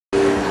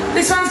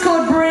This one's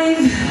called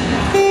Breathe.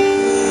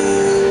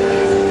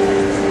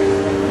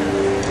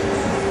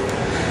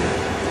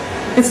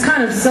 It's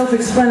kind of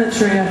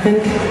self-explanatory, I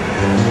think.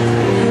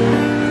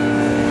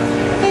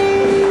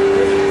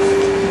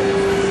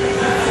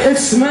 It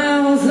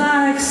smells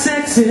like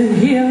sex in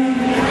here.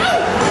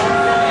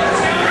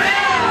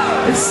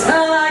 It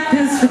smells like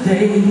this for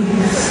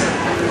days.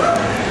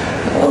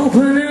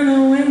 Opening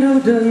a window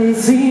doesn't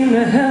seem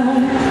to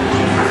help.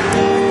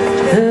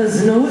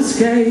 There's no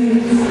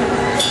escape.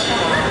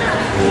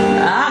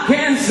 I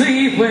can't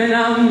sleep when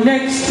I'm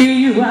next to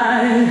you.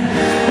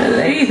 I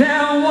lay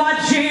there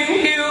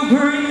watching you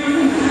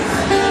breathe.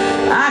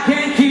 I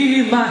can't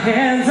keep my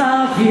hands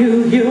off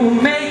you. You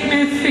make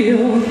me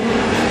feel.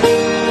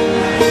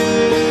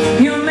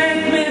 You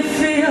make me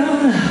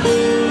feel.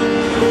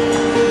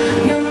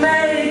 You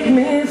make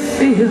me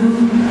feel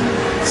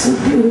so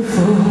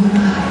beautiful.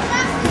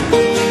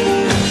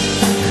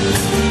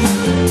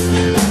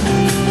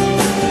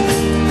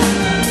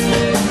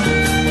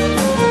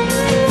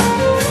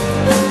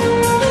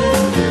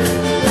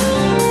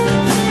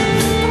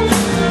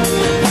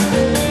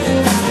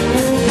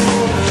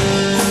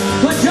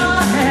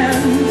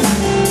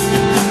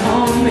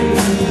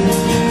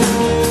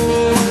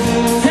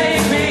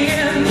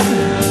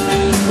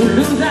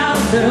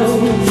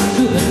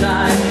 To the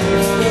night.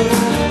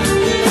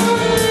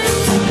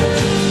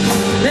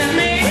 Let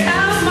me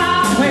have my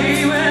way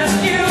with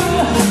you.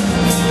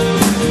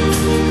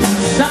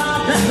 Stop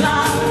the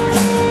clock.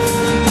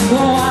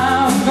 Oh,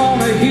 I'm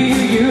gonna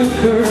hear you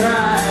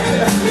cry.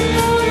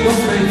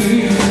 Gonna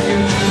hear you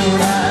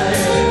cry.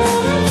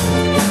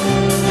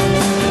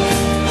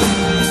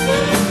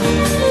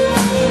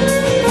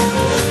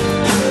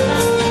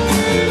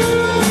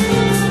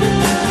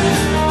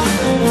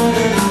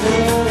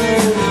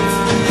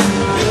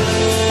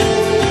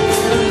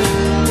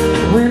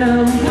 When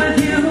I'm with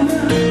you,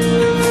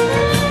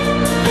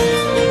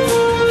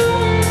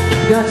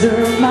 got to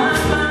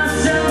remind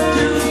myself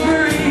to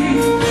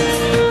breathe.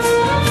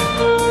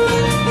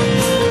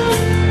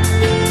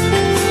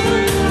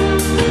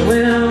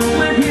 When I'm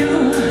with you,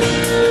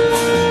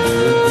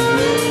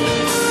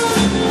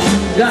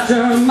 got to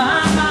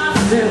remind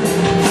myself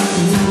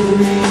to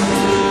breathe.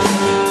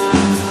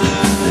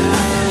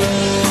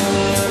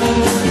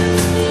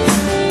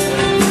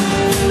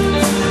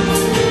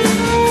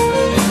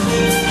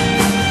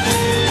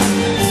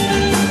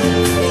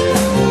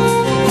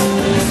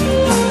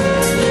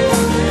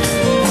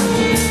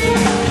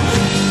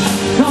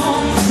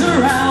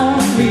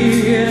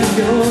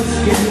 Your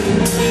skin,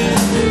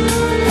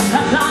 I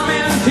climb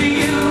into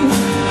you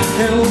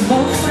and we'll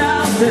fold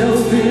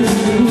ourselves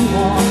into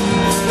one.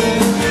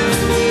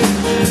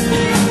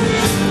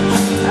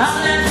 I'll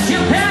let you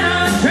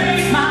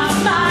penetrate my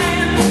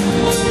mind.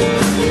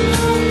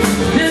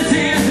 This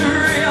is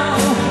real,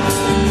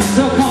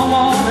 so come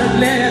on and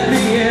let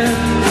me in.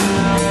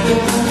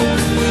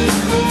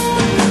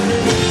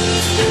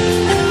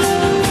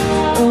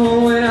 Oh,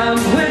 when I'm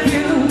with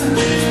you,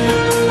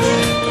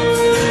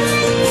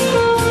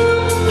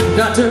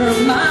 got to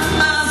remind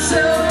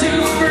myself to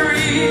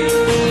breathe.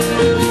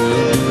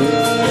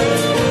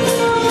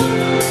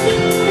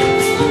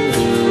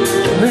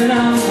 When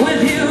I'm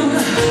with you,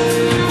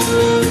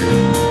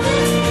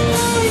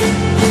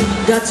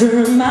 got to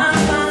remind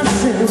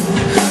myself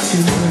to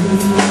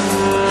breathe.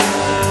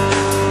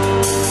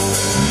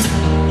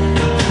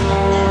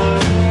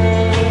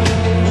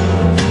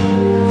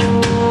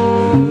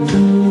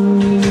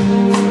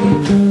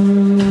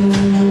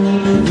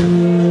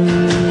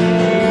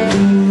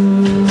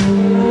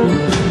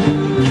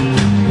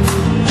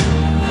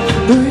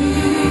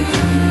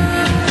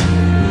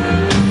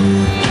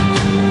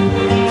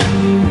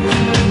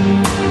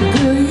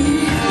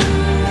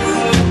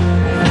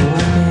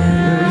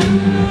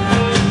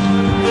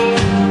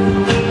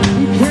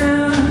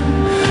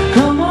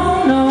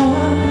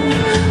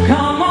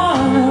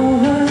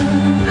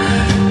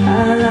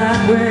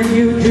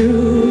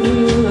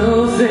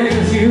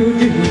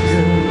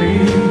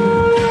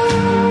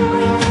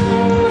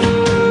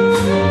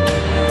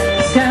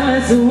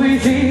 So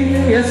easy,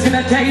 it's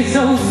gonna taste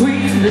so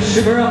sweet. The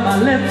sugar on my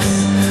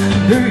lips,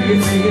 breathe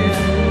me in.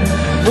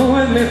 Go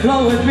with me,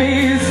 flow with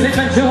me, slip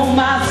into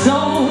my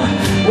soul.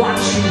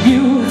 Watching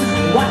you,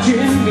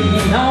 watching me.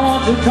 I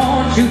want to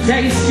taunt you,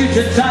 taste you,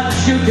 to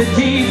touch you, to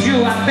tease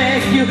you. I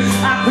beg you,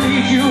 I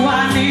plead you,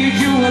 I need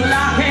you. Well,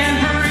 I can't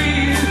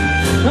breathe,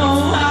 no,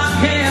 I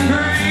can't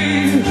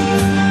breathe.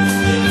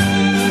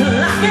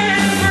 Well, I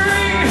can't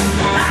breathe,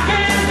 I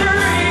can't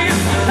breathe,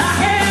 I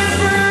can't.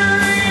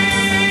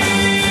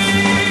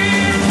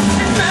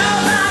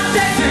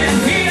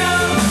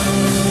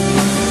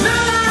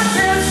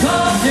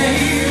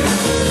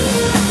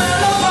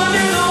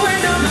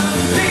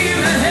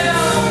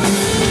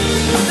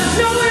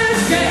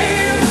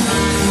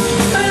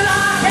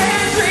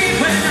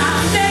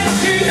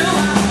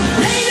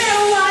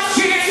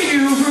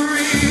 You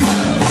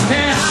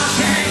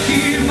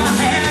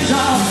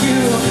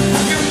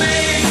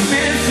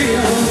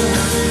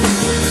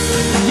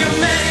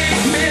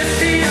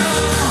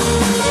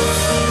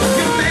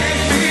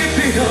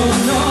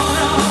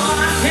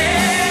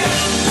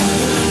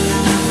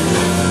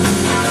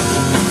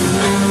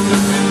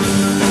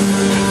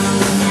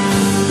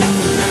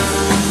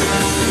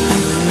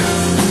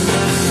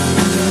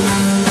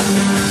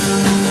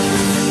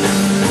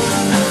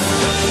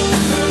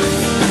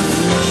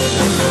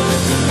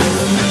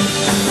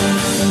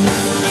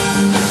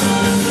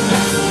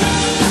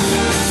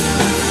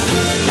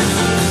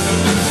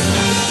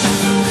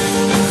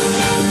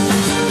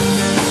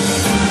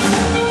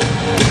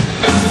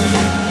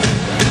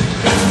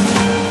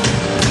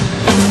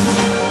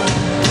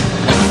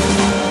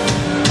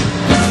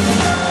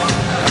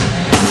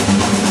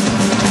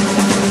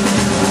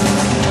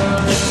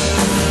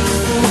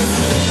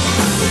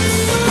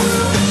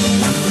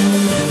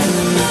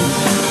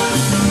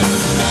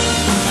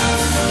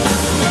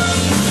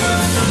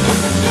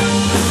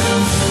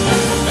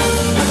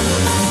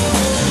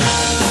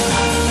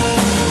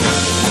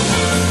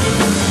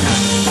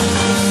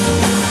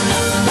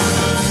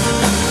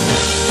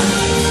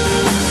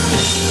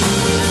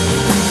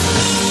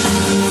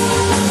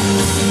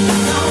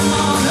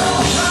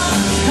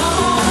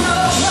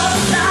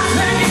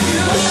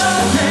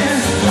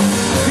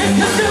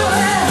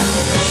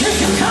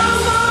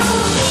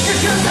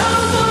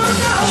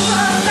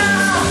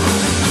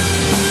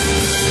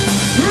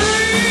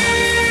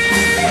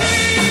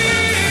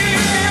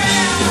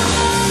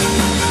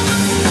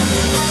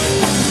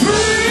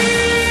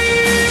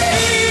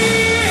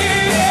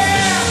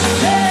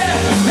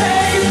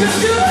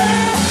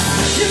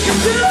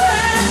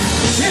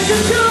It's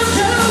just good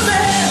to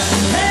me.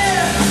 Hey,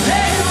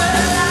 hey, well,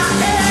 I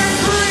can't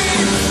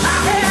breathe. I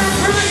can't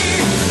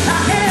breathe. I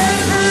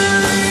can't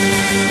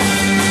breathe.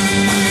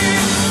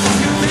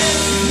 You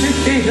make me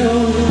feel.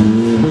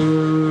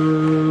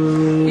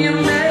 You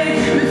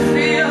make me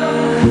feel.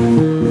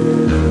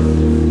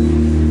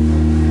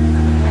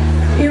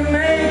 You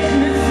make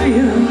me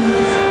feel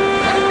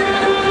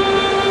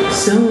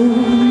so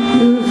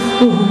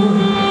beautiful.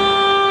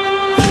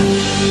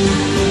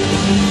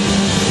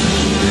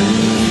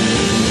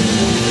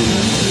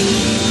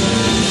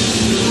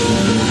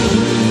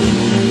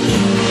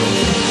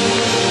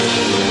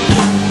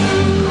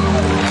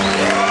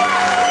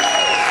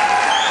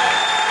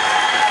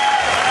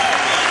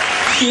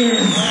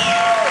 Cheers.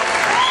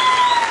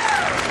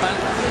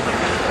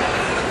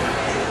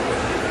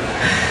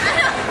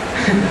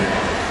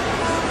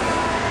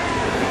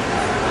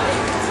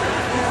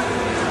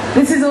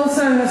 This is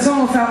also a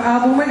song off our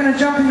album. We're going to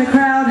jump in the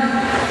crowd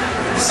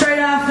straight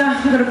after.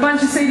 We've got a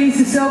bunch of CDs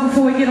to sell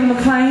before we get on the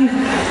plane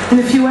in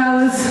a few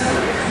hours.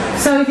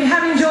 So if you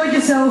have enjoyed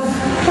yourself,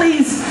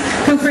 please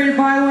feel free to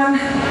buy one.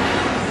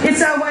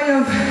 It's our way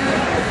of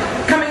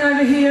coming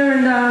over here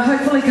and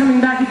hopefully coming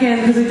back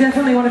again, because we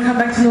definitely want to come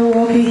back to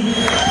Milwaukee.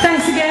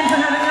 Thanks again for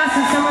having us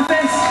at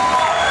Summerfest.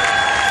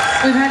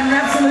 We've had an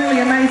absolutely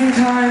amazing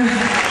time.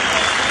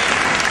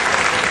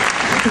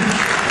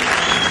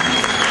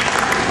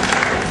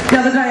 The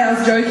other day I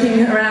was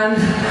joking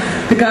around,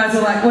 the guys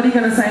were like, what are you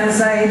going to say on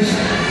stage?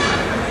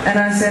 And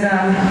I said,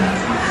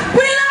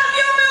 we love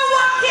you,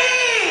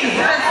 Milwaukee!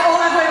 That's all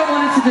I've ever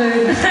wanted to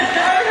do.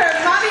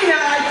 Mummy, no,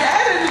 I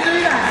didn't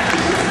do that.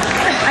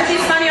 Actually,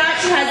 it's funny, I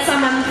actually had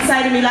someone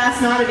say to me last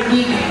night at a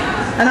gig,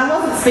 and I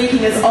wasn't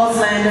speaking as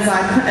Auslan as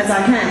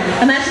I can,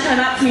 and they actually came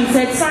up to me and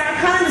said, sorry, I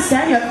can't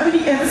understand you, I've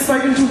only ever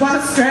spoken to one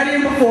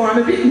Australian before, I'm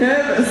a bit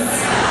nervous.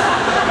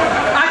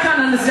 I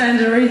can't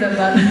understand her either,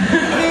 but...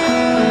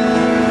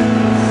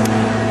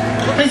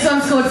 This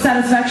one's called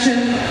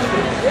Satisfaction.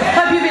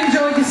 Hope you've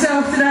enjoyed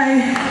yourself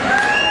today.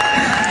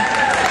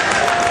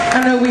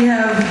 I know we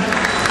have.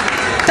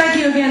 Thank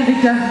you again,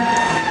 Victor.